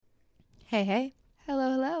Hey, hey. Hello,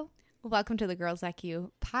 hello. Welcome to the Girls Like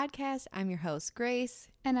You podcast. I'm your host, Grace.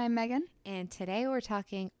 And I'm Megan. And today we're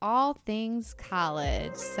talking all things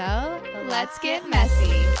college. So Let's get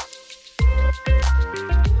messy.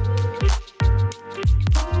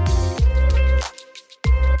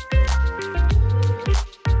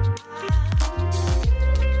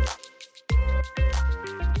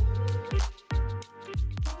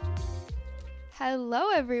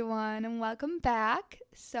 Hello, everyone, and welcome back.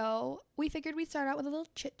 So we figured we'd start out with a little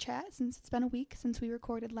chit chat since it's been a week since we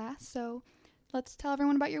recorded last. So let's tell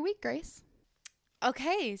everyone about your week, Grace.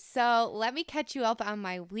 Okay, so let me catch you up on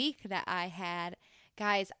my week that I had.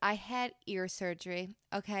 Guys, I had ear surgery.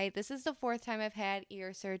 Okay, this is the fourth time I've had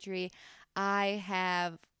ear surgery. I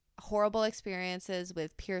have horrible experiences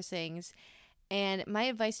with piercings. And my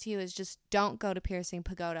advice to you is just don't go to Piercing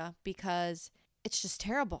Pagoda because it's just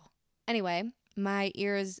terrible. Anyway, my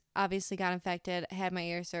ears obviously got infected. I had my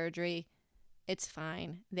ear surgery. It's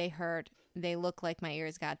fine. They hurt. They look like my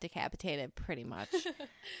ears got decapitated pretty much.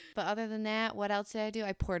 But other than that, what else did I do?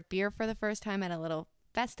 I poured beer for the first time at a little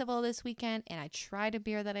festival this weekend, and I tried a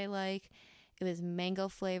beer that I like. It was mango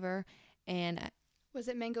flavor. And Was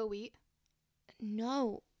it mango wheat?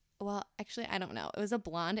 no, well, actually, I don't know. It was a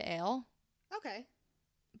blonde ale. Okay.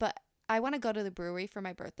 But I want to go to the brewery for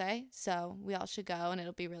my birthday, so we all should go, and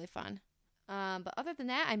it'll be really fun. But other than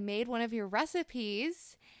that, I made one of your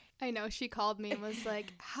recipes. I know, she called me and was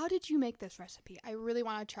like, how did you make this recipe? I really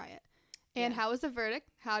want to try it. And how was the verdict?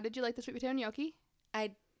 How did you like the sweet potato gnocchi?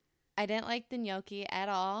 I didn't like the gnocchi at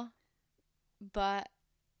all, but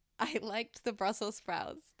I liked the Brussels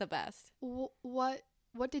sprouts the best. What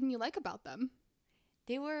didn't you like about them?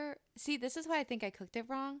 They were, see, this is why I think I cooked it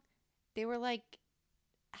wrong. They were like,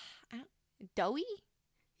 doughy?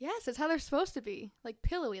 Yes, it's how they're supposed to be. Like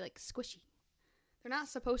pillowy, like squishy. They're not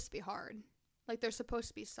supposed to be hard. Like they're supposed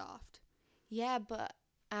to be soft. Yeah, but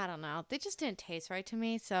I don't know. They just didn't taste right to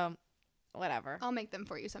me, so whatever. I'll make them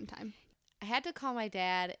for you sometime. I had to call my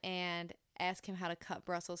dad and ask him how to cut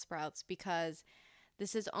Brussels sprouts because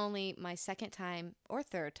this is only my second time or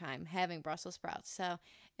third time having Brussels sprouts. So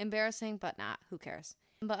embarrassing, but not. Who cares?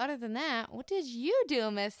 But other than that, what did you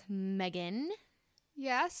do, Miss Megan?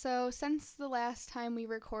 Yeah, so since the last time we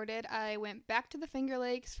recorded, I went back to the Finger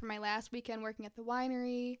Lakes for my last weekend working at the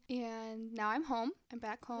winery, and now I'm home. I'm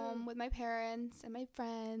back home with my parents and my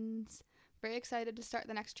friends. Very excited to start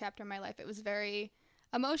the next chapter in my life. It was very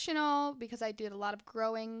emotional because I did a lot of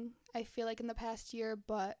growing, I feel like, in the past year,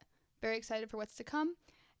 but very excited for what's to come.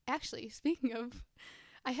 Actually, speaking of,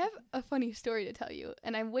 I have a funny story to tell you,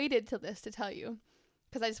 and I waited till this to tell you.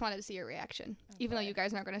 Because I just wanted to see your reaction. Even though you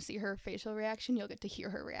guys aren't going to see her facial reaction, you'll get to hear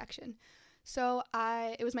her reaction. So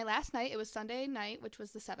it was my last night. It was Sunday night, which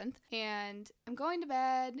was the 7th. And I'm going to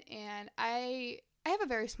bed, and I have a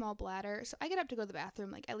very small bladder. So I get up to go to the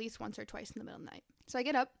bathroom like at least once or twice in the middle of the night. So I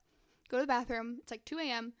get up, go to the bathroom. It's like 2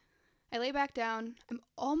 a.m. I lay back down. I'm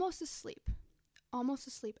almost asleep.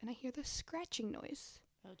 And I hear this scratching noise.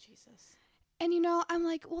 Oh, Jesus. And, I'm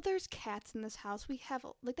like, well, there's cats in this house. They have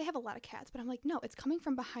a lot of cats. But I'm like, no, it's coming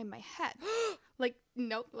from behind my head. Like,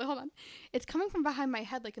 nope, hold on. It's coming from behind my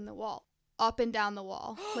head, like in the wall. Up and down the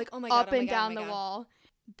wall. Like, Oh my God, up oh my and God, down oh my the God. wall.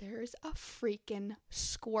 There's a freaking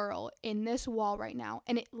squirrel in this wall right now.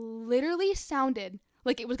 And it literally sounded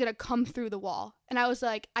like it was going to come through the wall. And I was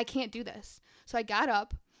like, I can't do this. So I got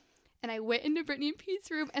up. And I went into Brittany and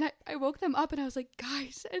Pete's room. And I woke them up. And I was like,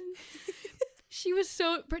 guys. And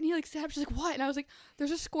Brittany, like, sat up. She's like, what? And I was like, there's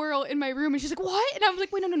a squirrel in my room. And she's like, what? And I was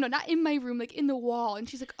like, wait, no, not in my room, like in the wall. And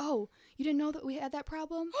she's like, oh, you didn't know that we had that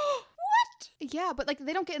problem? What? Yeah, but, like,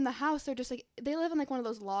 they don't get in the house. They're just, like, they live in, like, one of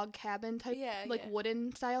those log cabin type,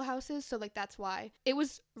 wooden style houses. So, like, that's why. It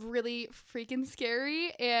was really freaking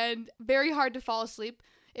scary and very hard to fall asleep.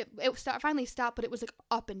 It finally stopped, but it was, like,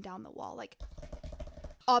 up and down the wall. Like,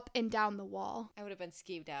 up and down the wall. I would have been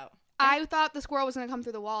skeeved out. I thought the squirrel was going to come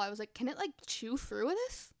through the wall. I was like, can it, like, chew through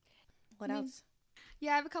this? What else?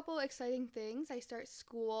 Yeah, I have a couple exciting things. I start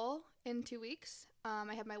school in 2 weeks.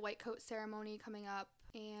 I have my white coat ceremony coming up,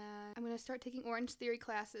 and I'm going to start taking Orange Theory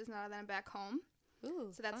classes now that I'm back home. Ooh,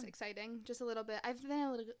 so that's fun. Exciting. Just a little bit. I've been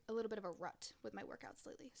in a little bit of a rut with my workouts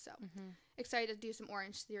lately, so excited to do some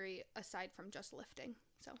Orange Theory aside from just lifting.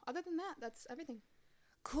 So other than that, that's everything.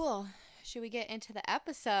 Cool. Should we get into the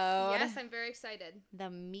episode? Yes, I'm very excited.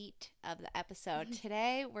 The meat of the episode.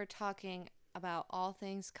 Today, we're talking about all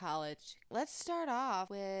things college. Let's start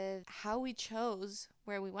off with how we chose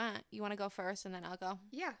where we went. You want to go first, and then I'll go?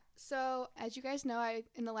 Yeah. So, as you guys know,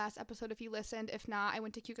 in the last episode, if you listened, if not, I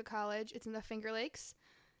went to Keuka College. It's in the Finger Lakes.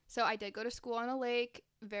 So, I did go to school on a lake.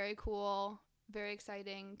 Very cool. Very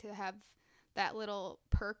exciting to have that little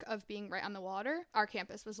perk of being right on the water, our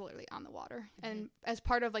campus was literally on the water. And as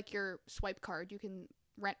part of like your swipe card, you can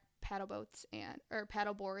rent paddle boats or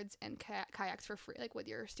paddle boards and kayaks for free, like with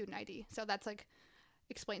your student ID. So that's like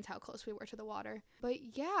explains how close we were to the water.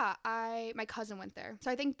 But yeah, my cousin went there.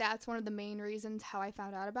 So I think that's one of the main reasons how I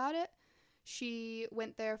found out about it. She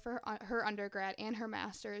went there for her undergrad and her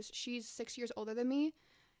master's. She's 6 years older than me.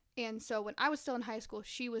 And so when I was still in high school,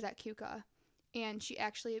 she was at CUCA. And she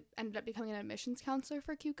actually ended up becoming an admissions counselor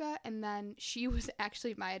for CUCA. And then she was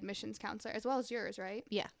actually my admissions counselor, as well as yours, right?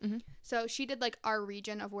 Yeah. So she did like our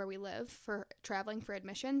region of where we live for traveling for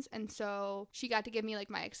admissions. And so she got to give me like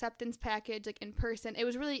my acceptance package, like in person. It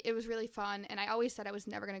was really fun. And I always said I was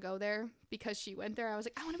never going to go there because she went there. I was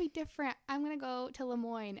like, I want to be different. I'm going to go to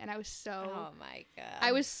Lemoyne. And I was Oh my God.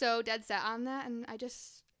 I was so dead set on that. And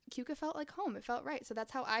CUCA felt like home. It felt right. So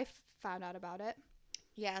that's how I found out about it.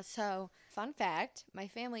 Yeah, so fun fact, my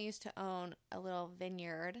family used to own a little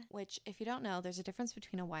vineyard, which if you don't know, there's a difference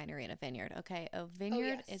between a winery and a vineyard, okay? A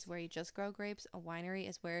vineyard is where you just grow grapes. A winery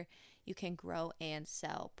is where you can grow and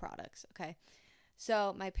sell products, okay?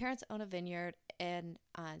 So my parents own a vineyard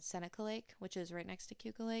on Seneca Lake, which is right next to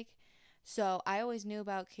CUCA Lake. So I always knew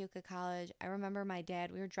about CUCA College. I remember my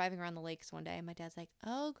dad, we were driving around the lakes one day, and my dad's like,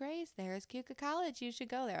 oh, Grace, there's CUCA College. You should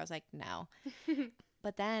go there. I was like, no.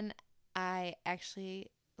 But then I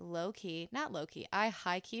actually I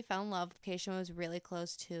high-key fell in love. The location was really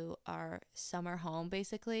close to our summer home,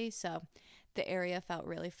 basically. So the area felt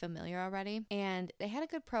really familiar already. And they had a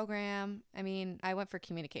good program. I mean, I went for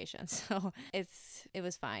communications, so it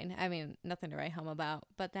was fine. I mean, nothing to write home about.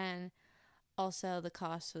 But then also the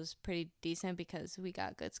cost was pretty decent because we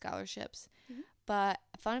got good scholarships. But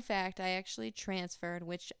fun fact, I actually transferred,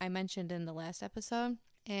 which I mentioned in the last episode.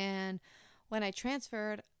 And when I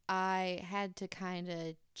transferred, I had to kind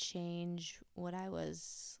of change what I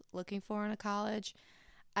was looking for in a college.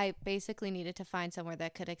 I basically needed to find somewhere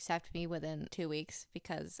that could accept me within 2 weeks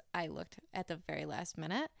because I looked at the very last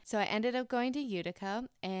minute. So I ended up going to Utica,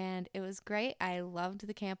 and it was great. I loved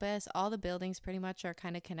the campus. All the buildings pretty much are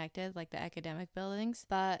kind of connected, like the academic buildings,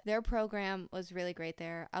 but their program was really great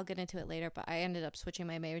there. I'll get into it later, but I ended up switching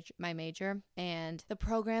my major, and the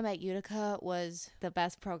program at Utica was the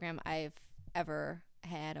best program I've ever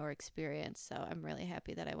had or experienced, so I'm really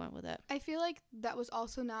happy that I went with it. I feel like that was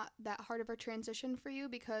also not that hard of a transition for you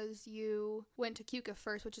because you went to CUCA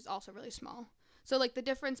first, which is also really small. So like the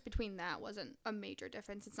difference between that wasn't a major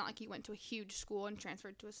difference. It's not like you went to a huge school and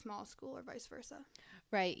transferred to a small school or vice versa.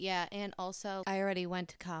 Right, yeah. And also I already went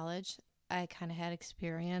to college. I kind of had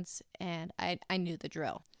experience, and I knew the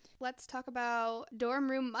drill. Let's talk about dorm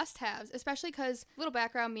room must-haves, especially because, little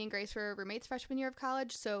background, me and Grace were roommates freshman year of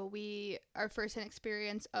college, so our first-hand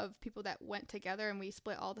experience of people that went together and we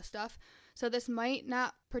split all the stuff. So this might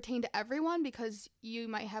not pertain to everyone because you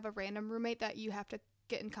might have a random roommate that you have to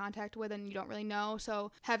get in contact with and you don't really know,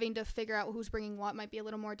 so having to figure out who's bringing what might be a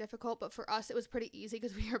little more difficult. But for us, it was pretty easy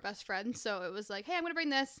because we were best friends, so it was like, hey, I'm going to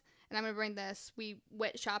bring this, and I'm going to bring this. We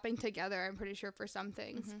went shopping together, I'm pretty sure, for some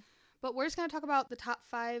things. But we're just going to talk about the top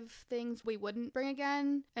 5 things we wouldn't bring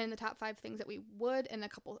again and the top 5 things that we would and a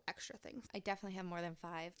couple extra things. I definitely have more than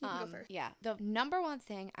 5. You can go first. Yeah. The number one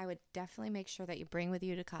thing I would definitely make sure that you bring with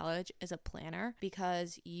you to college is a planner,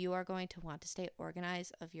 because you are going to want to stay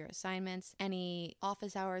organized of your assignments, any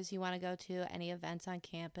office hours you want to go to, any events on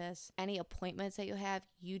campus, any appointments that you have.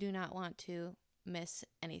 You do not want to miss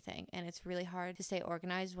anything. And it's really hard to stay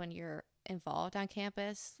organized when you're involved on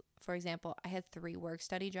campus. For example, I had 3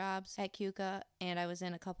 work-study jobs at CUCA, and I was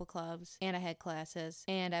in a couple clubs, and I had classes,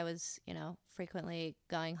 and I was, frequently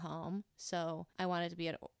going home. So I wanted to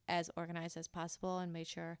be as organized as possible and made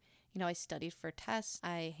sure, I studied for tests.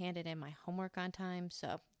 I handed in my homework on time.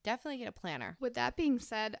 So definitely get a planner. With that being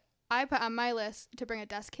said, I put on my list to bring a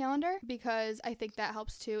desk calendar because I think that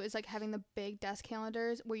helps too, is like having the big desk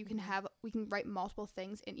calendars where we can write multiple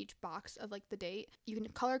things in each box of like the date. You can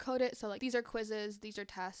color code it. So like these are quizzes, these are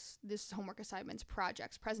tests, this is homework assignments,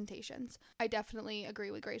 projects, presentations. I definitely agree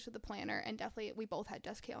with Grace with the planner, and definitely we both had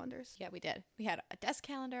desk calendars. Yeah, we did. We had a desk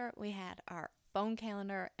calendar, we had our phone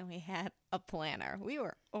calendar, and we had a planner. We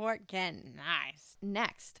were organized.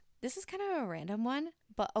 Next. This is kind of a random one,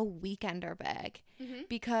 but a weekender bag.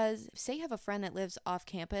 Because say you have a friend that lives off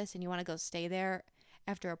campus and you want to go stay there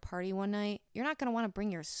after a party one night, you're not going to want to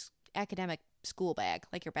bring your academic school bag,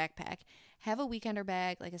 like your backpack. Have a weekender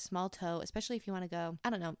bag, like a small tote, especially if you want to go,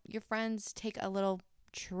 I don't know, your friends take a little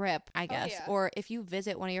trip, I guess. Or if you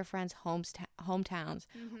visit one of your friends' hometowns,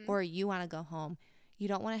 or you want to go home, you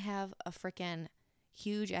don't want to have a freaking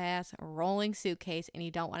huge ass rolling suitcase and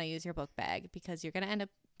you don't want to use your book bag because you're going to end up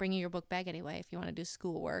bringing your book bag anyway if you want to do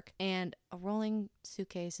schoolwork. And a rolling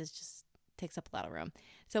suitcase is just takes up a lot of room.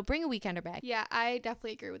 So bring a weekender bag. Yeah, I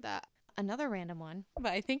definitely agree with that. Another random one,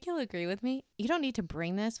 but I think you'll agree with me. You don't need to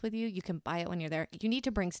bring this with you. You can buy it when you're there. You need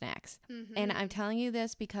to bring snacks. Mm-hmm. And I'm telling you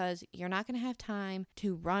this because you're not going to have time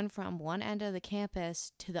to run from one end of the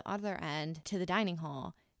campus to the other end to the dining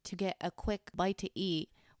hall to get a quick bite to eat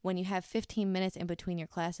when you have 15 minutes in between your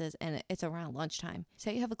classes and it's around lunchtime.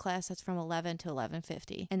 Say you have a class that's from 11 to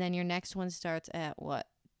 11:50 and then your next one starts at what?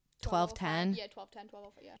 12:10? Yeah, 12:10,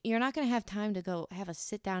 12:05, yeah. You're not going to have time to go have a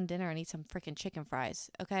sit-down dinner and eat some freaking chicken fries,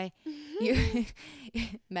 okay? You,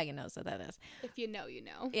 Megan knows what that is. If you know, you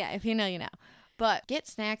know. Yeah, if you know, you know. But get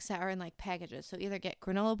snacks that are in like packages. So either get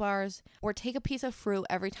granola bars or take a piece of fruit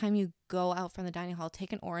every time you go out from the dining hall.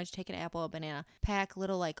 Take an orange, take an apple, a banana. Pack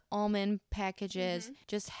little like almond packages.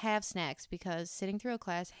 Just have snacks because sitting through a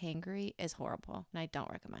class hangry is horrible and I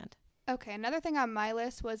don't recommend. Okay, another thing on my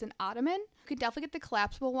list was an ottoman. You could definitely get the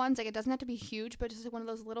collapsible ones. Like, it doesn't have to be huge, but just one of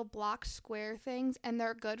those little block square things. And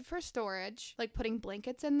they're good for storage, like putting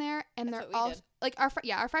blankets in there. And That's they're what we also, did. like,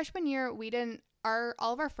 our freshman year, we didn't, all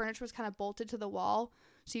of our furniture was kind of bolted to the wall.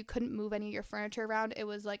 So you couldn't move any of your furniture around. It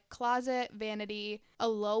was like closet, vanity, a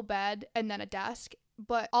low bed, and then a desk.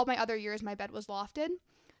 But all my other years, my bed was lofted.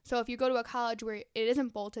 So if you go to a college where it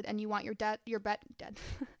isn't bolted and you want your bed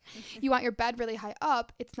you want your bed really high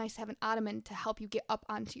up, it's nice to have an ottoman to help you get up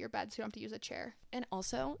onto your bed so you don't have to use a chair. And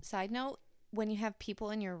also, side note, when you have people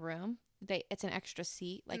in your room, it's an extra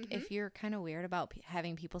seat. Like if you're kind of weird about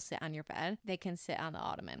having people sit on your bed, they can sit on the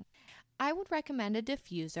ottoman. I would recommend a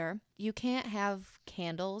diffuser. You can't have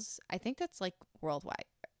candles. I think that's like worldwide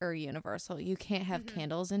or universal. You can't have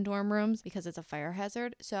candles in dorm rooms because it's a fire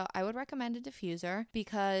hazard. So I would recommend a diffuser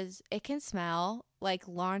because it can smell like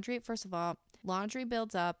laundry. First of all, laundry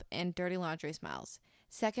builds up and dirty laundry smells.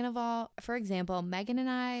 Second of all, for example, Megan and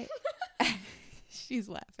I, she's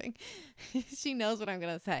laughing. She knows what I'm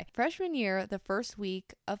going to say. Freshman year, the first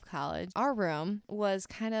week of college, our room was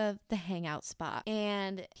kind of the hangout spot.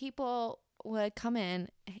 And people would come in,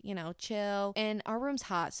 chill. And our room's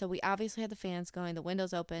hot, so we obviously had the fans going, the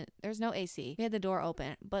windows open. There's no AC. We had the door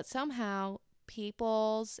open. But somehow,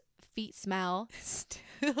 people's feet smell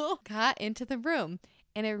still got into the room.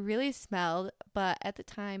 And it really smelled, but at the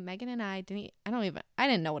time, Megan and I didn't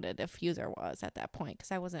know what a diffuser was at that point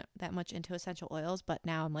because I wasn't that much into essential oils, but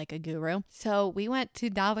now I'm like a guru. So we went to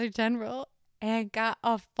Dollar General and got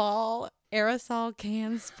a fall aerosol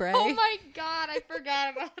can spray. Oh my God, I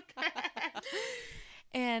forgot about that.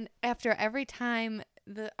 And after every time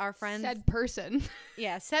our friends said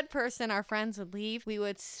person, our friends would leave, we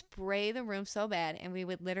would spray the room so bad, and we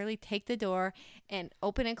would literally take the door and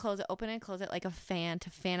open and close it like a fan to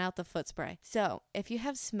fan out the foot spray. So if you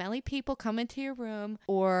have smelly people come into your room,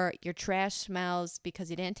 or your trash smells because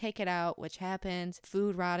you didn't take it out, which happens,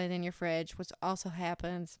 food rotted in your fridge, which also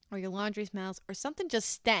happens, or your laundry smells, or something just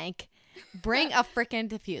stank, bring a freaking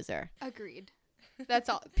diffuser. Agreed. That's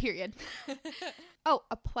all, period. Oh,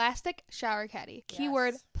 a plastic shower caddy. Yes.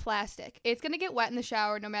 Keyword plastic. It's going to get wet in the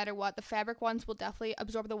shower no matter what. The fabric ones will definitely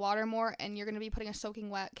absorb the water more, and you're going to be putting a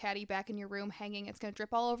soaking wet caddy back in your room hanging. It's going to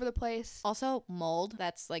drip all over the place. Also, mold.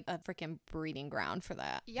 That's like a freaking breeding ground for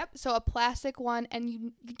that. Yep. So a plastic one, and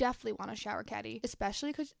you definitely want a shower caddy,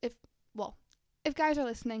 especially because if guys are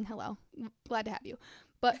listening, hello. Glad to have you.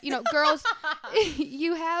 But, girls,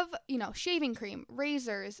 you have, shaving cream,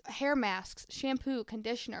 razors, hair masks, shampoo,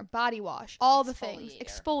 conditioner, body wash, all the things.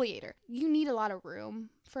 Exfoliator. You need a lot of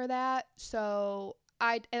room for that. So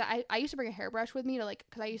I used to bring a hairbrush with me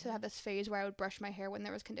because I used to have this phase where I would brush my hair when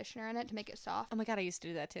there was conditioner in it to make it soft. Oh my God, I used to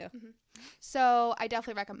do that too. So I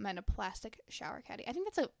definitely recommend a plastic shower caddy. I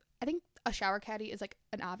think a shower caddy is like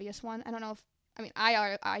an obvious one. I don't know if,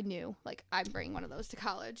 I knew, I'm bringing one of those to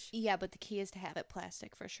college. Yeah, but the key is to have it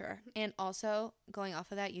plastic for sure. And also, going off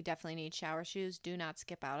of that, you definitely need shower shoes. Do not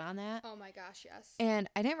skip out on that. Oh my gosh, yes. And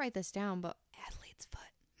I didn't write this down, but athlete's foot.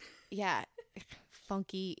 Yeah,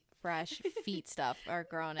 funky, fresh feet stuff are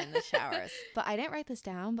growing in the showers. But I didn't write this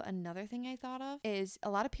down, but another thing I thought of is a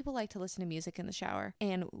lot of people like to listen to music in the shower.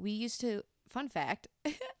 And we used to, fun fact,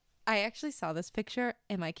 I actually saw this picture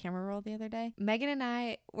in my camera roll the other day. Megan and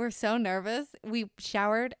I were so nervous. We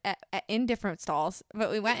showered in different stalls,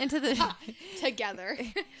 but we went into the together.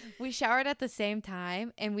 We showered at the same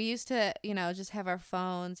time, and we used to, just have our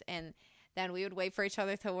phones, and then we would wait for each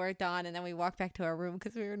other till we're done, and then we walked back to our room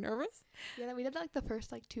because we were nervous. Yeah, we did that the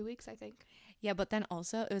first 2 weeks, I think. Yeah, but then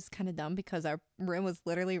also it was kind of dumb because our room was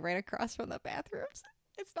literally right across from the bathrooms.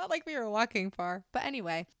 It's not like we were walking far. But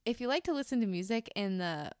anyway, if you like to listen to music in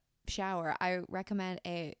the shower, I recommend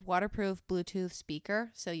a waterproof Bluetooth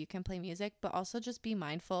speaker so you can play music, but also just be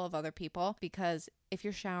mindful of other people, because if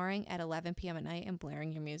you're showering at 11 p.m. at night and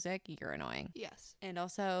blaring your music, you're annoying. Yes. And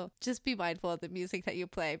also just be mindful of the music that you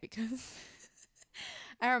play, because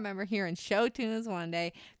I remember hearing show tunes one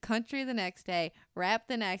day, country the next day, rap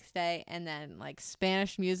the next day, and then like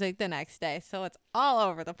Spanish music the next day. So it's all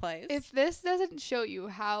over the place. If this doesn't show you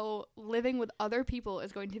how living with other people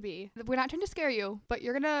is going to be, we're not trying to scare you, but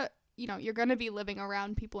you're going to be living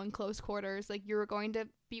around people in close quarters. Like, you're going to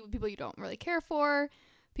be with people you don't really care for,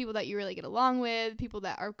 people that you really get along with, people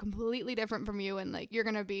that are completely different from you, and like you're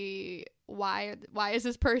gonna be, why is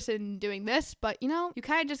this person doing this? But you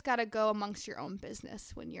kind of just gotta go amongst your own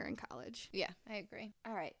business when you're in college. Yeah, I agree.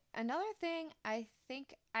 All right, another thing, I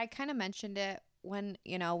think I kind of mentioned it when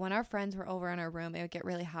our friends were over in our room, it would get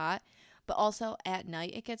really hot. But also at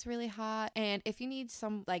night it gets really hot. And if you need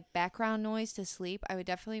some like background noise to sleep, I would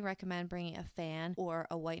definitely recommend bringing a fan or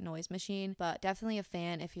a white noise machine. But definitely a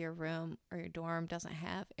fan if your room or your dorm doesn't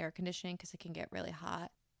have air conditioning, because it can get really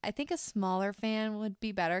hot. I think a smaller fan would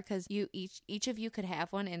be better, because each of you could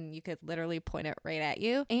have one and you could literally point it right at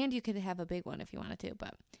you. And you could have a big one if you wanted to,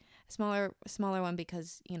 but smaller one,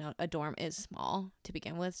 because a dorm is small to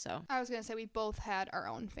begin with. So I was gonna say we both had our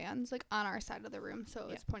own fans like on our side of the room, so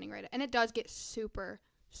it's pointing right at, and it does get super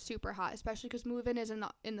super hot, especially because move-in is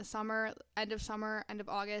in the summer, end of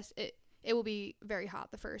August. It will be very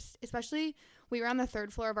hot the first, especially we were on the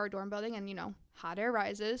 3rd floor of our dorm building, and hot air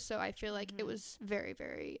rises, so I feel like it was very,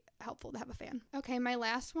 very helpful to have a fan. Okay, my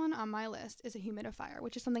last one on my list is a humidifier,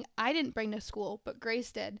 which is something I didn't bring to school, but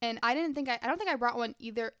Grace did. And I don't think I brought one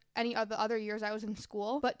either any of the other years I was in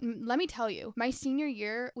school, but let me tell you, my senior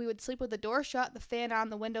year, we would sleep with the door shut, the fan on,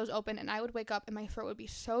 the windows open, and I would wake up and my throat would be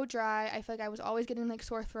so dry. I feel like I was always getting like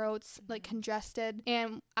sore throats, like congested,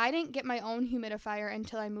 and I didn't get my own humidifier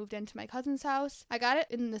until I moved into my cousin's house. I got it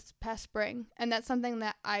in this past spring, and that's something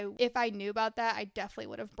that if I knew about that, I definitely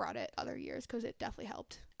would have brought it other years, because it definitely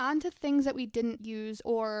helped. On to things that we didn't use,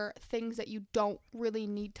 or things that you don't really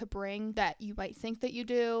need to bring that you might think that you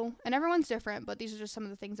do. And everyone's different, but these are just some of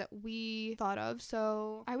the things that we thought of.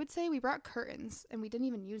 So I would say we brought curtains, and we didn't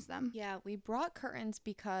even use them. Yeah, we brought curtains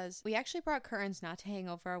because we actually brought curtains not to hang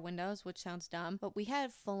over our windows, which sounds dumb, but we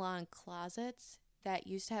had full-on closets that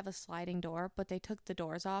used to have a sliding door, but they took the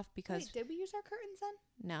doors off because... Wait, did we use our curtains then?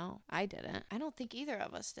 No, I didn't. I don't think either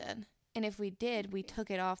of us did. And if we did, we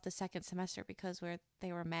took it off the second semester because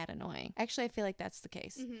they were mad annoying. Actually, I feel like that's the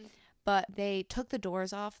case. Mm-hmm. But they took the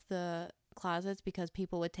doors off the closets because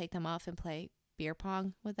people would take them off and play beer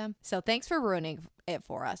pong with them. So thanks for ruining it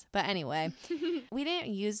for us. But anyway, we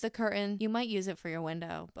didn't use the curtain. You might use it for your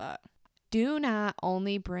window, but do not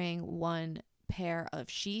only bring one pair of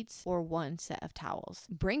sheets or one set of towels.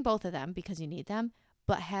 Bring both of them because you need them,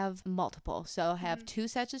 but have multiple. So have 2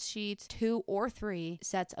 sets of sheets, 2 or 3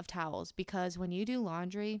 sets of towels, because when you do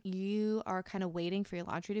laundry, you are kind of waiting for your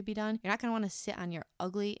laundry to be done. You're not going to want to sit on your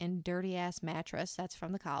ugly and dirty ass mattress that's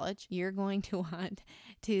from the college. You're going to want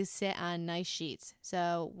to sit on nice sheets.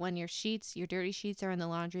 So when your dirty sheets are in the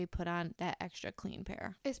laundry, put on that extra clean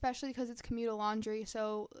pair. Especially because it's communal laundry,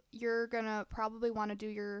 so you're going to probably want to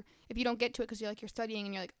do if you don't get to it because you're studying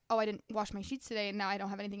and you're like, oh, I didn't wash my sheets today and now I don't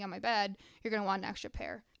have anything on my bed, you're going to want an extra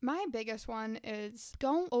pair. My biggest one is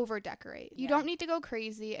don't over decorate. You don't need to go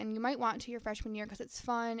crazy, and you might want to your freshman year because it's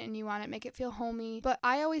fun and you want to make it feel homey. But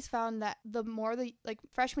I always found that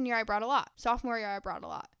freshman year I brought a lot. Sophomore year I brought a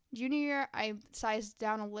lot. Junior year I sized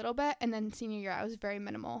down a little bit, and then senior year I was very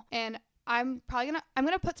minimal. And I'm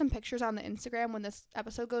gonna put some pictures on the Instagram when this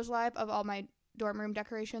episode goes live of all my dorm room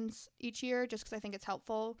decorations each year, just because I think it's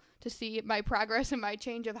helpful to see my progress and my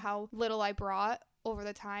change of how little I brought over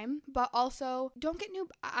the time. But also, don't get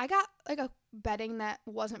I got like a bedding that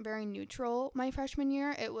wasn't very neutral my freshman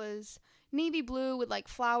year. It was navy blue with like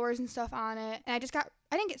flowers and stuff on it, and I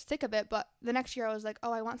didn't get sick of it, but the next year I was like,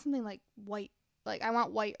 oh, I want something like white, like I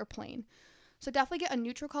want white or plain. So definitely get a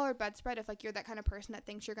neutral colored bedspread if like you're that kind of person that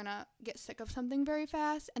thinks you're gonna get sick of something very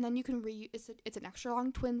fast, and then you can it's an extra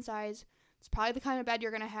long twin size. It's probably the kind of bed you're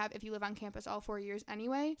going to have if you live on campus all 4 years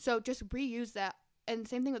anyway. So just reuse that. And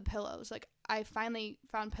same thing with pillows. Like, I finally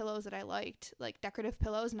found pillows that I liked, like decorative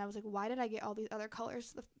pillows. And I was like, why did I get all these other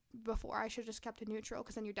colors before? I should have just kept it neutral,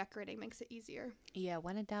 because then your decorating makes it easier. Yeah,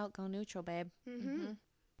 when in doubt, go neutral, babe. Mm-hmm.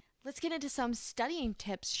 Let's get into some studying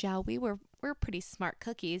tips, shall we? We're pretty smart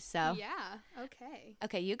cookies, so. Yeah, okay.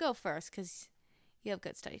 Okay, you go first, because you have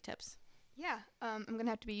good study tips. Yeah, I'm going to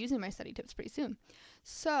have to be using my study tips pretty soon.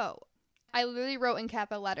 So, I literally wrote in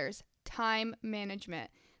capital letters, time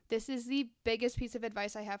management. This is the biggest piece of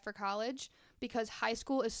advice I have for college, because high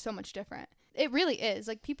school is so much different. It really is.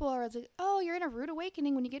 Like, people are like, oh, you're in a rude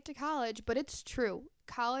awakening when you get to college, but it's true.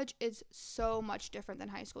 College is so much different than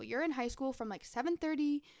high school. You're in high school from like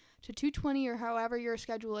 7:30 to 2:20 or however your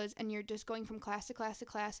schedule is, and you're just going from class to class to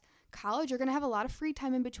class. College, you're going to have a lot of free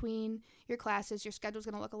time in between your classes. Your schedule's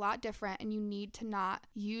going to look a lot different, and you need to not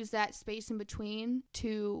use that space in between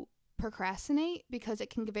to procrastinate, because it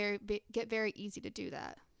can get very easy to do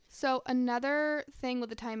that. So another thing with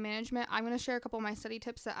the time management, I'm going to share a couple of my study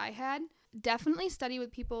tips that I had. Definitely study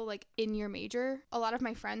with people like in your major. A lot of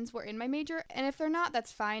my friends were in my major, and if they're not,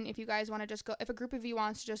 that's fine. If you guys want to just go, if a group of you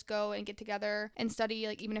wants to just go and get together and study,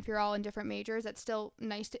 like even if you're all in different majors, that's still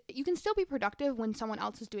nice to, you can still be productive when someone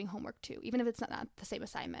else is doing homework too, even if it's not the same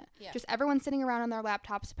assignment. Yeah. Just everyone sitting around on their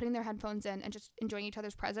laptops, putting their headphones in and just enjoying each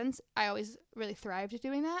other's presence. I always really thrived at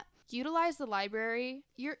doing that. Utilize the library.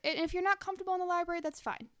 And if you're not comfortable in the library, that's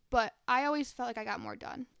fine. But I always felt like I got more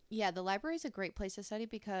done. Yeah, the library is a great place to study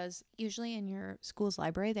because usually in your school's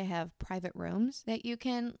library, they have private rooms that you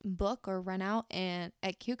can book or rent out. And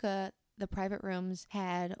at CUCA, the private rooms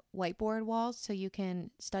had whiteboard walls, so you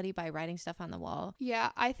can study by writing stuff on the wall. Yeah,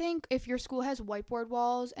 I think if your school has whiteboard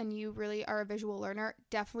walls and you really are a visual learner,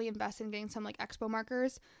 definitely invest in getting some like expo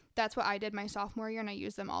markers. That's what I did my sophomore year, and I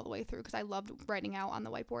used them all the way through because I loved writing out on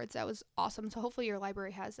the whiteboards. That was awesome. So hopefully your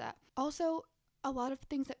library has that. Also, a lot of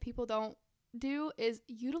things that people don't do is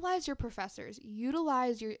utilize your professors,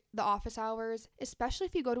 utilize the office hours, especially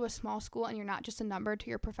if you go to a small school and you're not just a number to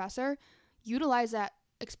your professor. Utilize that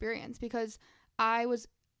experience, because I was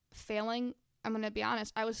failing. I'm going to be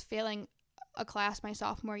honest. I was failing a class my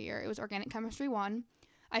sophomore year. It was Organic Chemistry 1.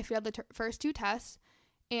 I failed the first 2 tests,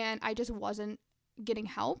 and I just wasn't getting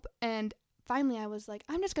help. And finally I was like,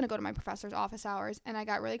 I'm just going to go to my professor's office hours. And I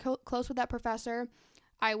got really close with that professor.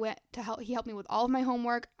 I went to help. He helped me with all of my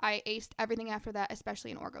homework. I aced everything after that,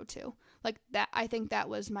 especially in Orgo 2. Like that, I think that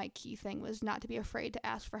was my key thing, was not to be afraid to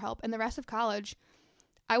ask for help. And the rest of college,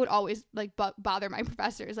 I would always like bother my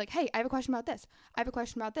professors. Like, hey, I have a question about this. I have a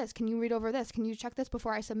question about this. Can you read over this? Can you check this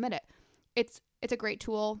before I submit it? It's a great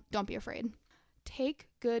tool. Don't be afraid. Take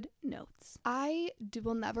good notes. I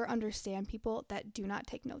will never understand people that do not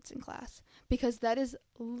take notes in class, because that is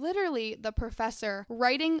literally the professor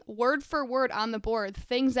writing word for word on the board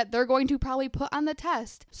things that they're going to probably put on the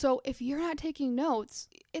test. So if you're not taking notes,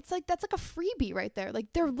 it's like that's like a freebie right there.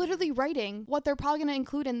 Like they're literally writing what they're probably going to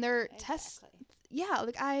include in their test. Yeah,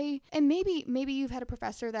 like and maybe you've had a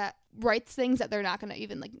professor that writes things that they're not going to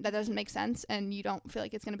even, like, that doesn't make sense, and you don't feel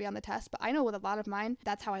like it's going to be on the test. But I know with a lot of mine,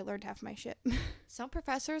 that's how I learned half my shit. Some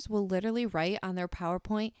professors will literally write on their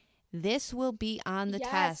PowerPoint, "This will be on the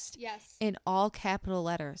test," in all capital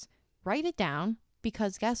letters. Write it down,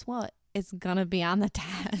 because guess what? It's going to be on the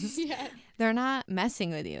test. Yeah. They're not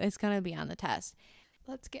messing with you. It's going to be on the test.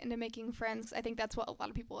 Let's get into making friends. I think that's what a lot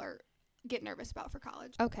of people get nervous about for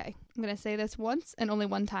college. Okay, I'm going to say this once and only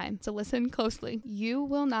one time, so listen closely. You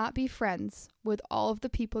will not be friends with all of the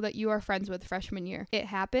people that you are friends with freshman year. It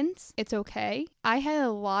happens. It's okay. I had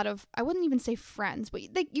a lot of, I wouldn't even say friends, but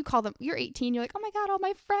you call them, you're 18, you're like, oh my God, all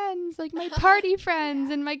my friends, like my party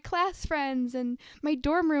friends and my class friends and my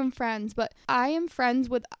dorm room friends. But I'm friends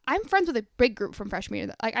with a big group from freshman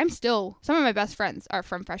year. Like some of my best friends are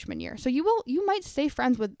from freshman year. So you might stay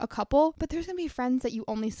friends with a couple, but there's going to be friends that you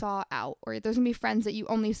only saw out, or there's going to be friends that you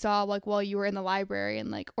only saw like while you were in the library,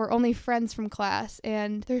 and like, or only friends from class.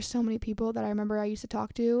 And there's so many people that I remember I used to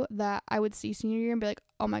talk to that I would see senior year and be like,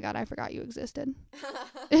 oh my God, I forgot you existed.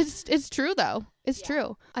 It's true though. It's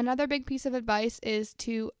true. Another big piece of advice is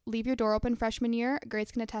to leave your door open freshman year.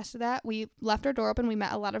 Grace can attest to that. We left our door open. We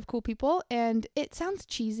met a lot of cool people, and it sounds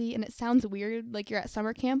cheesy and it sounds weird, like you're at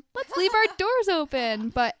summer camp. Let's leave our doors open.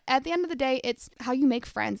 But at the end of the day, it's how you make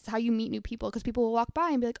friends. It's how you meet new people, because people will walk by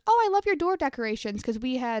and be like, oh, I love your door decorations, because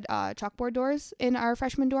we had chalkboard doors in our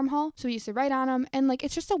freshman dorm hall. So we used to write on them, and like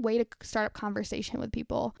it's just a way to start up conversation with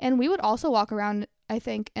people. And we would also walk around, I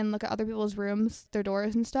think, and look at other people's rooms, their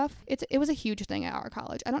doors and stuff. It was a huge thing at our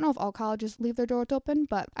college. I don't know if all colleges leave their doors open,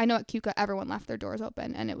 but I know at CUCA everyone left their doors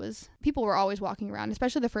open, and people were always walking around,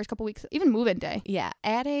 especially the first couple weeks, even move-in day. Yeah,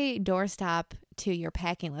 add a doorstop to your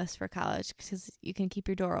packing list for college, because you can keep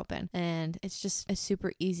your door open, and it's just a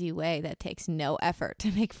super easy way that takes no effort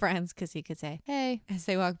to make friends, because you could say, hey, as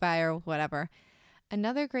they walk by or whatever.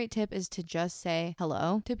 Another great tip is to just say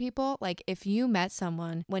hello to people. Like if you met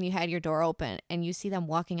someone when you had your door open and you see them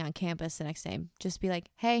walking on campus the next day, just be like,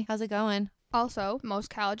 hey, how's it going? Also, most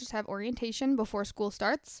colleges have orientation before school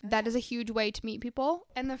starts. That is a huge way to meet people.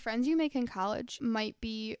 And the friends you make in college might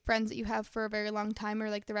be friends that you have for a very long time or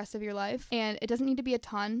like the rest of your life. And it doesn't need to be a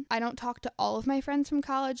ton. I don't talk to all of my friends from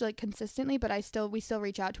college like consistently, but we still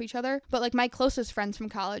reach out to each other. But like my closest friends from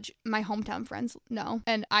college, my hometown friends know.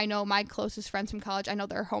 And I know my closest friends from college, I know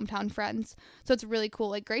their hometown friends. So it's really cool.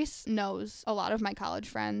 Like Grace knows a lot of my college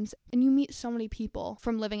friends, and you meet so many people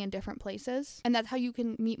from living in different places. And that's how you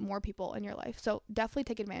can meet more people in your life. So definitely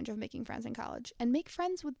take advantage of making friends in college and make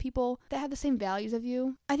friends with people that have the same values of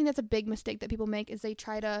you. I think that's a big mistake that people make is they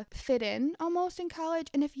try to fit in almost in college.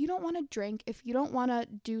 And if you don't want to drink, if you don't want to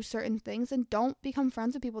do certain things, then don't become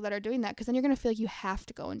friends with people that are doing that, because then you're going to feel like you have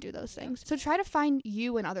to go and do those things. So try to find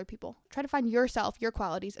you in other people. Try to find yourself, your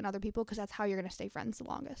qualities in other people, because that's how you're going to stay friends the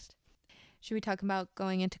longest. Should we talk about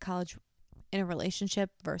going into college in a relationship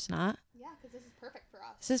versus not? Yeah, because this is perfect for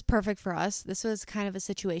us. This is perfect for us. This was kind of a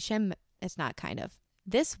situation. It's not kind of.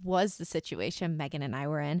 This was the situation Megan and I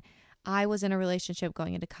were in. I was in a relationship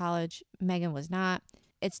going into college. Megan was not.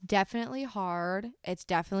 It's definitely hard. It's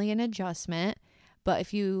definitely an adjustment. But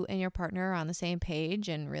if you and your partner are on the same page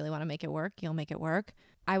and really want to make it work, you'll make it work.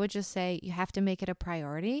 I would just say you have to make it a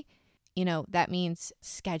priority. You know, that means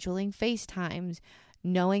scheduling FaceTimes,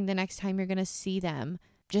 knowing the next time you're going to see them,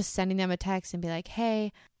 just sending them a text and be like,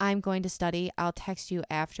 hey, I'm going to study. I'll text you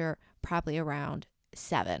after probably around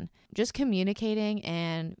 7. Just communicating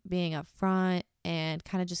and being upfront and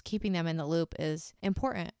kind of just keeping them in the loop is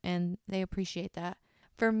important, and they appreciate that.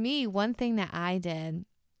 For me, one thing that I did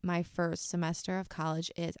my first semester of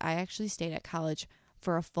college is I actually stayed at college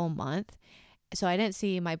for a full month. So I didn't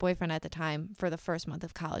see my boyfriend at the time for the first month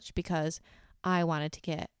of college because I wanted to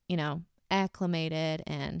get, acclimated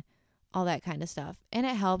and all that kind of stuff. And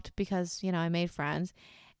it helped because, I made friends.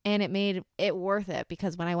 And it made it worth it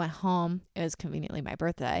because when I went home, it was conveniently my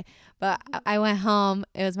birthday. But I went home,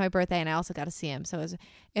 it was my birthday, and I also got to see him. So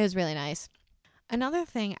it was really nice. Another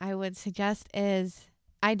thing I would suggest is,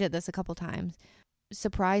 I did this a couple times,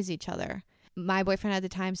 surprise each other. My boyfriend at the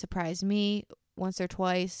time surprised me once or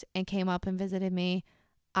twice and came up and visited me.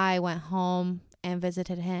 I went home and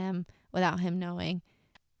visited him without him knowing.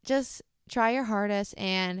 Just try your hardest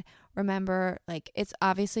and remember, it's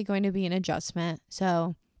obviously going to be an adjustment.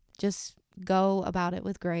 So just go about it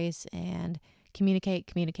with grace and communicate.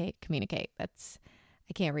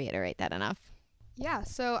 I can't reiterate that enough. Yeah,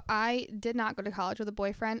 so I did not go to college with a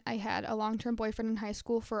boyfriend. I had a long-term boyfriend in high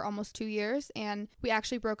school for almost 2 years, and we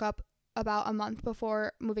actually broke up about a month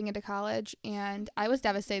before moving into college, and I was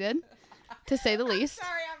devastated, to say the least. I'm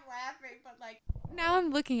sorry, I'm laughing, but now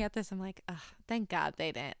I'm looking at this, I'm like, ugh, thank God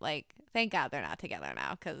they didn't, thank God they're not together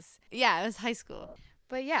now, because, yeah, it was high school.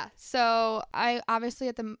 But yeah, so I obviously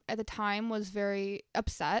at the time was very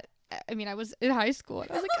upset. I mean, I was in high school,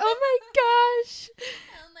 and I was like, oh my gosh.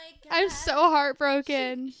 Oh my God. I'm so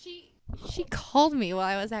heartbroken. She called me while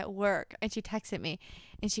I was at work, and she texted me,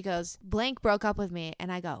 and she goes, blank broke up with me,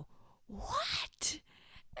 and I go, what?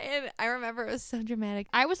 And I remember it was so dramatic.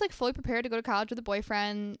 I was fully prepared to go to college with a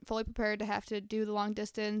boyfriend, fully prepared to have to do the long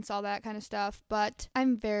distance, all that kind of stuff, but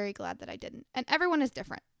I'm very glad that I didn't. And everyone is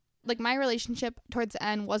different. My relationship towards the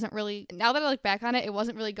end wasn't really, now that I look back on it, it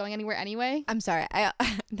wasn't really going anywhere anyway. I'm sorry. I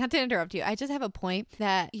not to interrupt you. I just have a point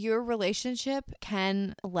that your relationship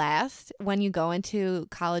can last when you go into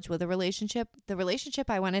college with a relationship. The relationship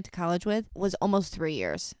I went into college with was almost 3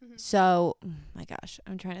 years. Mm-hmm. So, oh my gosh,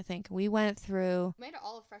 I'm trying to think. We went through. I made it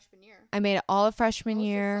all of freshman year. I made it all of freshman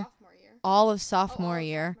year. Sophomore year. All of sophomore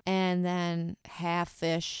year. And then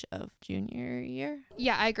half-ish of junior year.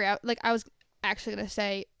 Yeah, I agree. I was actually going to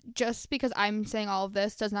say, just because I'm saying all of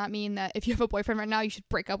this does not mean that if you have a boyfriend right now, you should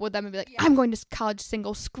break up with them and be like, I'm going to college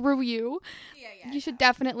single, screw you. You should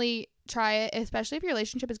definitely try it, especially if your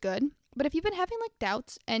relationship is good. But if you've been having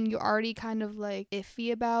doubts and you're already kind of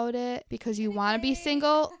iffy about it because you want to be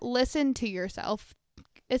single, listen to yourself.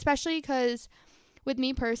 Especially because with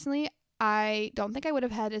me personally, I don't think I would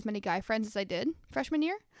have had as many guy friends as I did freshman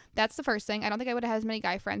year. That's the first thing. I don't think I would have had as many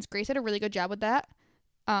guy friends. Grace did a really good job with that.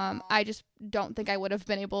 I just don't think I would have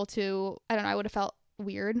been able to, I don't know, I would have felt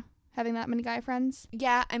weird having that many guy friends.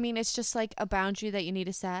 Yeah, I mean, it's just a boundary that you need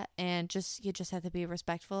to set, and you just have to be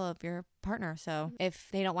respectful of your partner. So if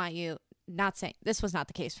they don't want you, not saying, this was not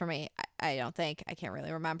the case for me, I don't think, I can't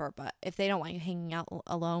really remember, but if they don't want you hanging out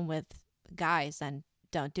alone with guys, then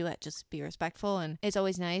don't do it. Just be respectful, and it's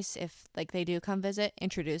always nice if they do come visit,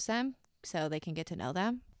 introduce them so they can get to know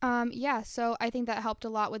them. Yeah, so I think that helped a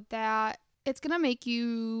lot with that. It's going to make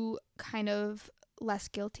you kind of less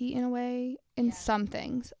guilty in a way in some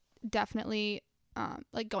things. Definitely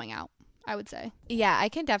going out, I would say. Yeah, I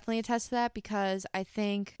can definitely attest to that because I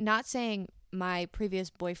think, not saying my previous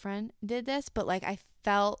boyfriend did this, but like I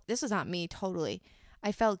felt, this was not me totally.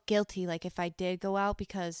 I felt guilty like if I did go out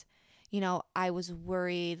because, I was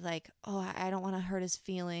worried like, oh, I don't want to hurt his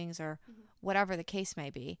feelings or whatever the case may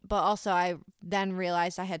be. But also I then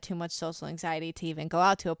realized I had too much social anxiety to even go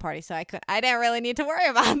out to a party. So I didn't really need to worry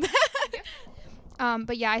about that.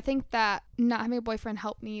 But yeah, I think that not having a boyfriend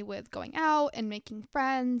helped me with going out and making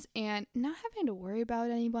friends and not having to worry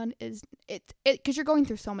about anyone is because you're going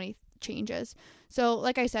through so many changes. So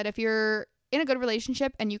like I said, if you're in a good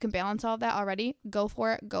relationship and you can balance all of that already, go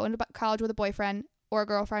for it. Go into college with a boyfriend or a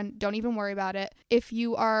girlfriend. Don't even worry about it. If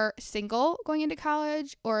you are single going into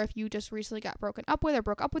college, or if you just recently got broken up with or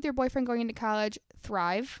broke up with your boyfriend going into college,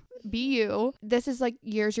 thrive. Be you. This is like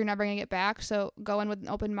years you're never going to get back. So go in with an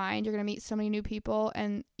open mind. You're going to meet so many new people,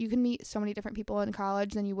 and you can meet so many different people in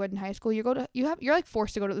college than you would in high school. You're like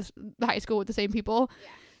forced to go to the high school with the same people. Yeah.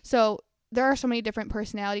 So there are so many different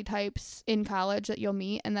personality types in college that you'll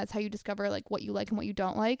meet, and that's how you discover like what you like and what you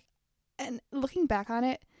don't like. And looking back on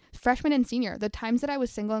it, freshman and senior, the times that I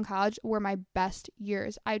was single in college were my best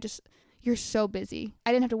years. You're so busy.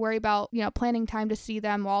 I didn't have to worry about, planning time to see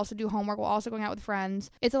them. We'll also do homework. We'll also going out with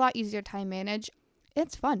friends. It's a lot easier to time manage.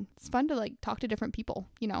 It's fun. It's fun to like talk to different people,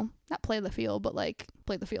 not play the field, but like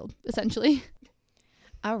play the field essentially.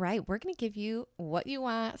 All right. We're going to give you what you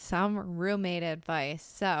want, some roommate advice.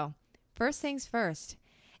 So first things first,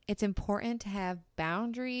 it's important to have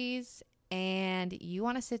boundaries, and you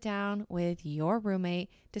want to sit down with your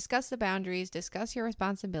roommate, discuss the boundaries, discuss your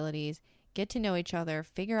responsibilities, get to know each other,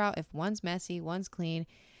 figure out if one's messy, one's clean,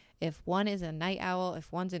 if one is a night owl, if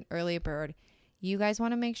one's an early bird. You guys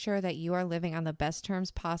want to make sure that you are living on the best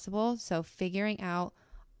terms possible. So figuring out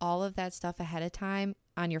all of that stuff ahead of time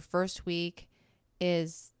on your first week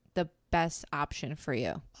is the best option for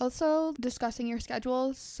you. Also, discussing your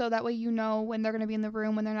schedules so that way you know when they're going to be in the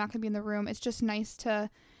room, when they're not going to be in the room. It's just nice to...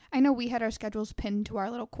 I know we had our schedules pinned to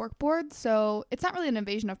our little cork board, so it's not really an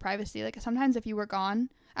invasion of privacy. Like sometimes if you were gone,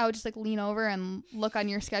 I would just like lean over and look on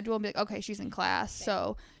your schedule and be like, okay, she's in class,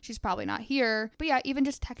 so she's probably not here. But yeah, even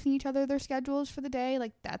just texting each other their schedules for the day,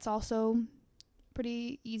 like that's also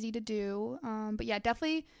pretty easy to do. But yeah,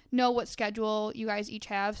 definitely know what schedule you guys each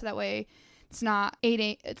have, so that way it's not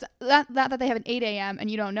it's not that they have an 8 a.m.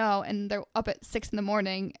 and you don't know, and they're up at 6 in the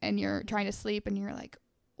morning and you're trying to sleep and you're like,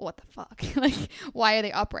 what the fuck? Like, why are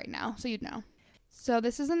they up right now? So you'd know. So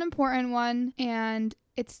this is an important one, and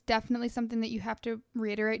it's definitely something that you have to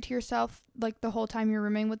reiterate to yourself like the whole time you're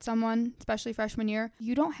rooming with someone, especially freshman year.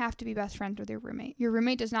 You don't have to be best friends with your roommate. Your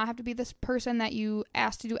roommate does not have to be this person that you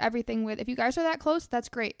ask to do everything with. If you guys are that close, that's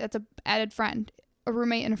great. That's a added friend. A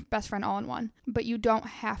roommate and a best friend all in one. But you don't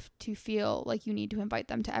have to feel like you need to invite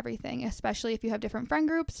them to everything, especially if you have different friend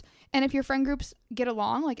groups. And if your friend groups get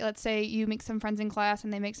along, like let's say you make some friends in class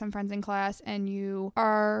and they make some friends in class and you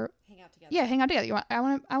are hang out together. Yeah, hang out together. I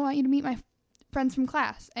want you to meet my friends from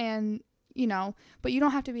class, and but you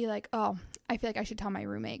don't have to be like, oh, I feel like I should tell my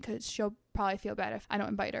roommate because she'll probably feel bad if I don't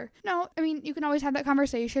invite her. No, I mean, you can always have that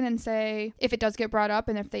conversation and say, if it does get brought up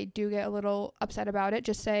and if they do get a little upset about it,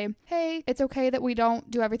 just say, hey, it's okay that we don't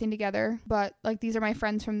do everything together, but like these are my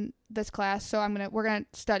friends from this class, so we're gonna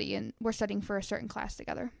study and we're studying for a certain class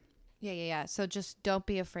together. Yeah. So just don't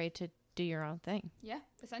be afraid to do your own thing. Yeah,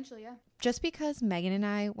 essentially, yeah. Just because Megan and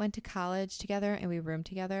I went to college together and we roomed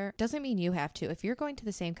together doesn't mean you have to. If you're going to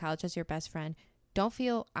the same college as your best friend, don't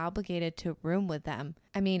feel obligated to room with them.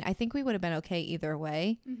 I mean, I think we would have been okay either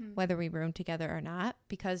way, whether we roomed together or not,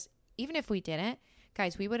 because even if we didn't,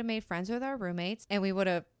 guys, we would have made friends with our roommates and we would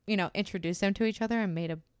have, introduced them to each other and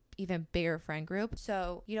made a even bigger friend group.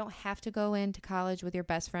 So you don't have to go into college with your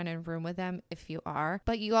best friend and room with them if you are,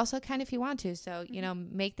 but you also can if you want to. So,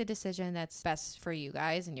 make the decision that's best for you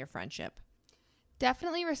guys and your friendship.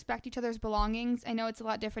 Definitely respect each other's belongings. I know it's a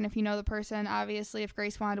lot different if you know the person. Obviously, if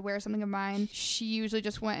Grace wanted to wear something of mine, she usually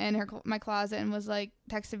just went in my closet and was like,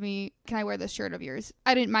 texted me, can I wear this shirt of yours?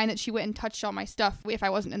 I didn't mind that she went and touched all my stuff if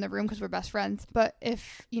I wasn't in the room because we're best friends. But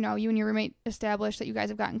if, you and your roommate established that you guys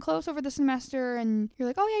have gotten close over the semester and you're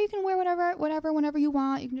like, oh yeah, you can wear whenever you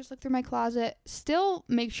want. You can just look through my closet. Still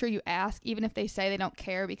make sure you ask, even if they say they don't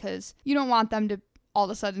care, because you don't want them to all of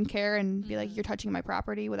a sudden care and be like, you're touching my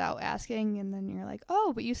property without asking, and then you're like,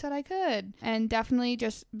 oh, but you said I could. And definitely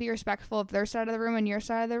just be respectful of their side of the room and your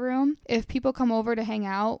side of the room. If people come over to hang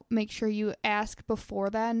out, make sure you ask before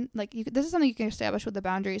then. Like, this is something you can establish with the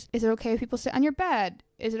boundaries. Is it okay if people sit on your bed?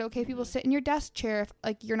 Is it okay if people sit in your desk chair if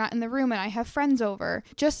like you're not in the room and I have friends over?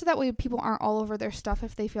 Just so that way people aren't all over their stuff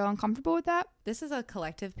if they feel uncomfortable with that. This is a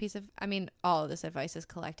collective piece of, I mean, all of this advice is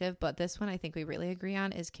collective, but this one I think we really agree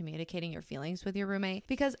on is communicating your feelings with your roommate.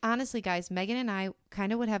 Because honestly, guys, Megan and I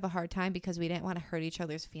kind of would have a hard time because we didn't want to hurt each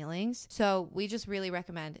other's feelings. So we just really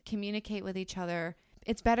recommend communicate with each other.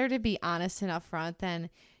 It's better to be honest and upfront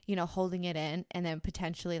than, you know, holding it in and then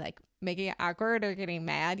potentially like making it awkward or getting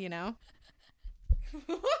mad, you know?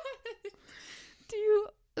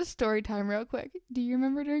 Story time real quick. Do you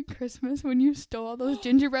remember during Christmas when you stole all those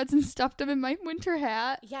gingerbreads and stuffed them in my winter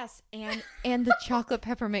hat? Yes, and the chocolate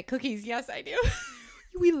peppermint cookies. Yes, I do.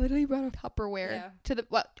 We literally brought a Tupperware to the,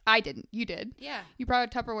 well, I didn't. You did. Yeah. You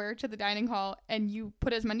brought a Tupperware to the dining hall and you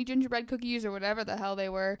put as many gingerbread cookies or whatever the hell they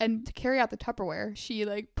were. And to carry out the Tupperware, she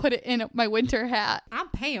like put it in my winter hat. I'm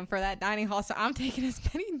paying for that dining hall, so I'm taking as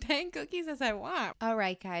many dang cookies as I want. All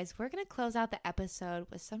right, guys, we're going to close out the episode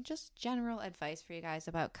with some just general advice for you guys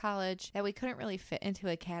about college that we couldn't really fit into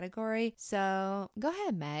a category. So go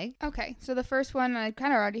ahead, Meg. Okay, so the first one, I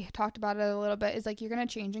kind of already talked about it a little bit, is like you're going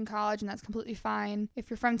to change in college and that's completely fine. If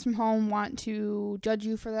your friends from home want to judge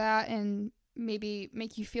you for that and maybe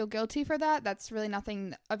make you feel guilty for that, that's really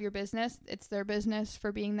nothing of your business. It's their business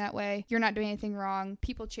for being that way. You're not doing anything wrong.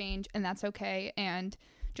 People change and that's okay. And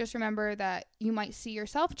just remember that you might see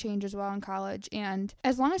yourself change as well in college. And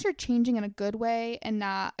as long as you're changing in a good way and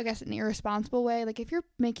not, I guess, an irresponsible way, like if you're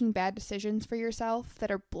making bad decisions for yourself that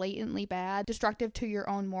are blatantly bad, destructive to your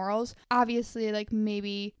own morals, obviously, like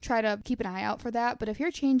maybe try to keep an eye out for that. But if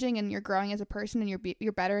you're changing and you're growing as a person and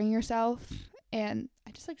you're bettering yourself, and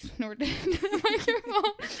I just like snorted into the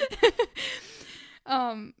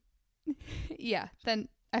microphone. Yeah, then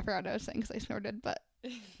I forgot what I was saying because I snorted, but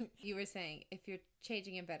you were saying if you're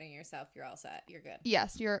changing and bettering yourself, you're all set. You're good.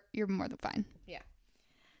 Yes, you're more than fine. Yeah.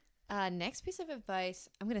 Next piece of advice,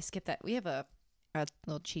 I'm going to skip that. We have a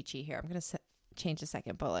little cheat sheet here. I'm going to change the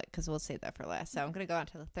second bullet because we'll save that for last. So I'm going to go on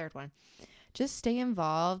to the third one. Just stay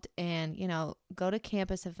involved and, you know, go to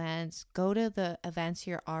campus events, go to the events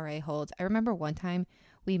your RA holds. I remember one time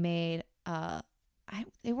we made,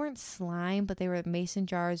 they weren't slime, but they were mason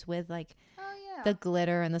jars with like the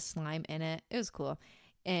glitter and the slime in it. It was cool.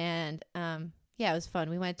 And yeah, it was fun.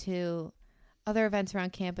 We went to other events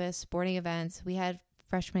around campus, sporting events. We had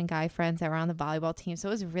freshman guy friends that were on the volleyball team. So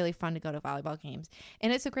it was really fun to go to volleyball games.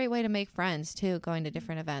 And it's a great way to make friends too, going to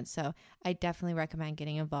different events. So I definitely recommend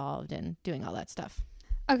getting involved and doing all that stuff.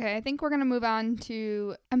 Okay, I think we're going to move on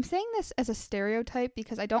to, I'm saying this as a stereotype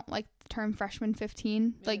because I don't like the term freshman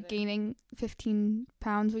 15, like gaining 15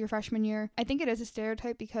 pounds your freshman year. I think it is a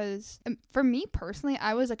stereotype because for me personally,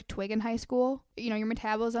 I was like a twig in high school. You know, your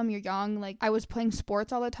metabolism, you're young. Like I was playing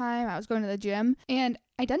sports all the time. I was going to the gym and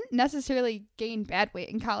I didn't necessarily gain bad weight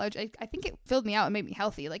in college. I think it filled me out and made me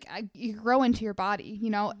healthy. Like you grow into your body,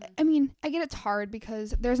 you know? I mean, I get it's hard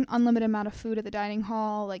because there's an unlimited amount of food at the dining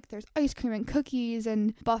hall. Like there's ice cream and cookies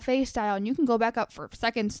and buffet style. And you can go back up for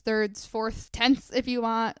seconds, thirds, fourths, tenths if you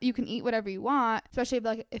want. You can eat whatever you want,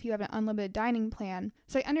 especially if you have an unlimited dining plan.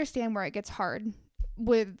 So I understand where it gets hard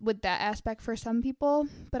with that aspect for some people.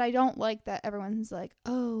 But I don't like that everyone's like,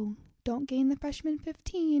 oh, don't gain the freshman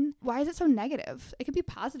 15. Why is it so negative? It could be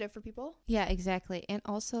positive for people. Yeah, exactly. And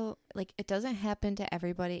also, like, it doesn't happen to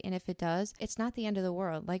everybody. And if it does, it's not the end of the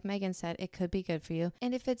world. Like Megan said, it could be good for you.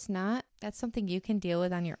 And if it's not, that's something you can deal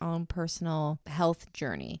with on your own personal health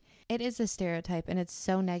journey. It is a stereotype and it's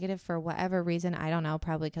so negative for whatever reason. I don't know,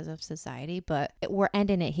 probably because of society, but we're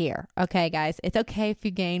ending it here. Okay, guys, it's okay if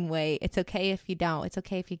you gain weight. It's okay if you don't. It's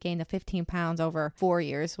okay if you gain the 15 pounds over 4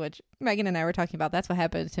 years, which Megan and I were talking about. That's what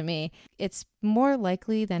happened to me. It's more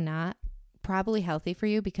likely than not probably healthy for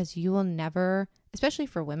you because you will never, especially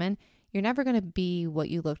for women, you're never going to be what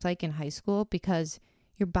you looked like in high school because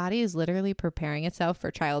your body is literally preparing itself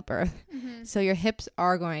for childbirth. Mm-hmm. So your hips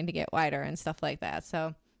are going to get wider and stuff like that.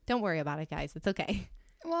 So don't worry about it, guys. It's okay.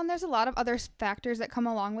 Well, and there's a lot of other factors that come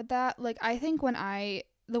along with that. Like, I think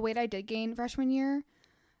the weight I did gain freshman year,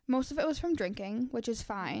 most of it was from drinking, which is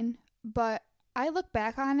fine. But I look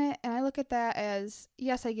back on it and I look at that as,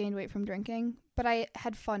 yes, I gained weight from drinking, but I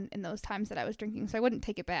had fun in those times that I was drinking. So I wouldn't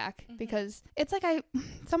take it back because it's like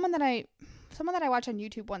someone that I watched on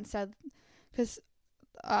YouTube once said, because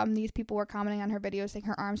these people were commenting on her videos saying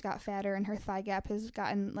her arms got fatter and her thigh gap has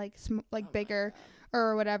gotten bigger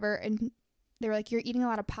or whatever, and they were like, you're eating a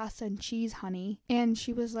lot of pasta and cheese, honey. And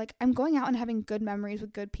she was like, I'm going out and having good memories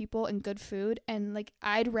with good people and good food, and like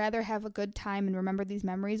I'd rather have a good time and remember these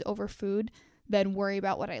memories over food than worry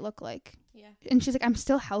about what I look like. Yeah. And she's like, I'm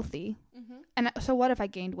still healthy. Mm-hmm. And so what if I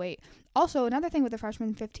gained weight? Also, another thing with the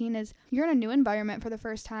freshman 15 is you're in a new environment for the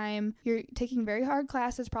first time. You're taking very hard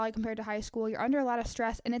classes probably compared to high school. You're under a lot of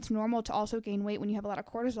stress, and it's normal to also gain weight when you have a lot of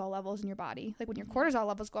cortisol levels in your body. Like when your cortisol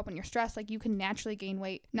levels go up when you're stressed, like you can naturally gain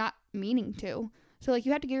weight, not meaning to. So like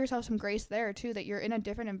you have to give yourself some grace there too, that you're in a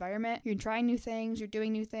different environment. You're trying new things, you're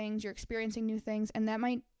doing new things, you're experiencing new things, and that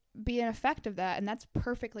might be an effect of that, and that's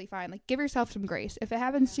perfectly fine. Like give yourself some grace. If it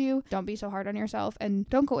happens to you, don't be so hard on yourself, and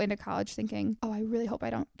don't go into college thinking, oh, I really hope I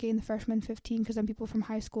don't gain the freshman 15 because then people from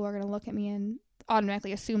high school are going to look at me and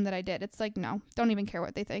automatically assume that I did. It's like, no, don't even care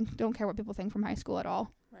what they think. Don't care what people think from high school at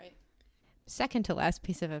all. Right. Second to last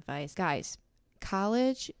piece of advice, guys,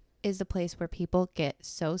 college is the place where people get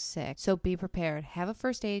so sick. So be prepared. Have a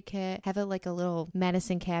first aid kit. Have a little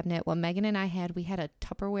medicine cabinet. What Megan and I had, we had a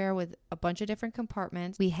Tupperware with a bunch of different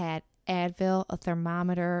compartments. We had Advil, a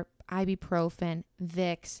thermometer, ibuprofen,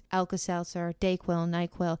 Vicks, Alka-Seltzer, Dayquil,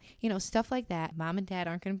 NyQuil, stuff like that. Mom and Dad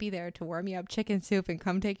aren't going to be there to warm you up chicken soup and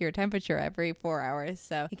come take your temperature every 4 hours.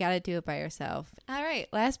 So you got to do it by yourself. All right.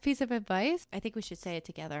 Last piece of advice. I think we should say it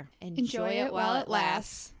together. Enjoy it while it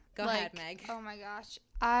lasts. Go ahead, Meg. Oh my gosh.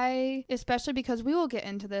 Especially because we will get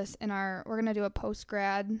into this we're going to do a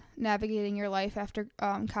post-grad navigating your life after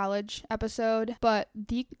college episode, but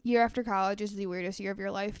the year after college is the weirdest year of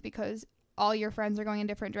your life because all your friends are going in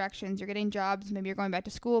different directions. You're getting jobs. Maybe you're going back to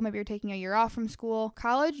school. Maybe you're taking a year off from school.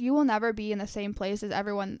 College, you will never be in the same place as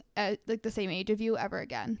everyone at the same age of you ever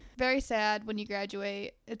again. Very sad when you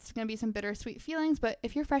graduate. It's going to be some bittersweet feelings, but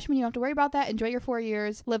if you're a freshman, you don't have to worry about that. Enjoy your 4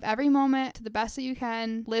 years. Live every moment to the best that you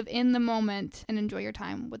can. Live in the moment and enjoy your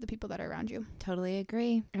time with the people that are around you. Totally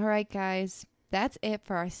agree. All right, guys. That's it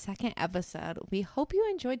for our second episode. We hope you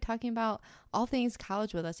enjoyed talking about all things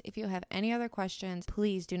college with us. If you have any other questions,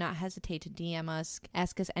 please do not hesitate to DM us.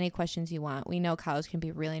 Ask us any questions you want. We know college can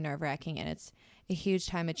be really nerve-wracking and it's a huge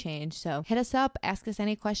time of change. So hit us up, ask us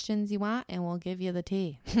any questions you want, and we'll give you the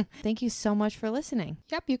tea. Thank you so much for listening.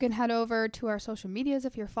 Yep, you can head over to our social medias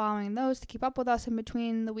if you're following those to keep up with us in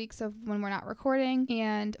between the weeks of when we're not recording,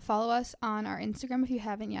 and follow us on our Instagram if you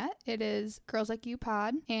haven't yet. It is Girls Like You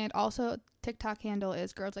Pod, and also TikTok handle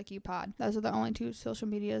is Girls Like You Pod. Those are the only two social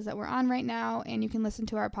medias that we're on right now, and you can listen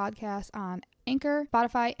to our podcast on Anchor,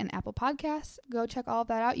 Spotify, and Apple Podcasts. Go check all of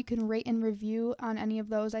that out. You can rate and review on any of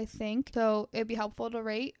those, I think. So it'd be helpful to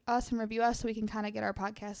rate us and review us so we can kind of get our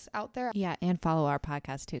podcasts out there. Yeah, and follow our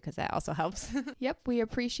podcast too, because that also helps. Yep, we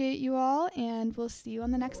appreciate you all, and we'll see you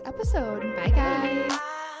on the next episode. Bye, guys.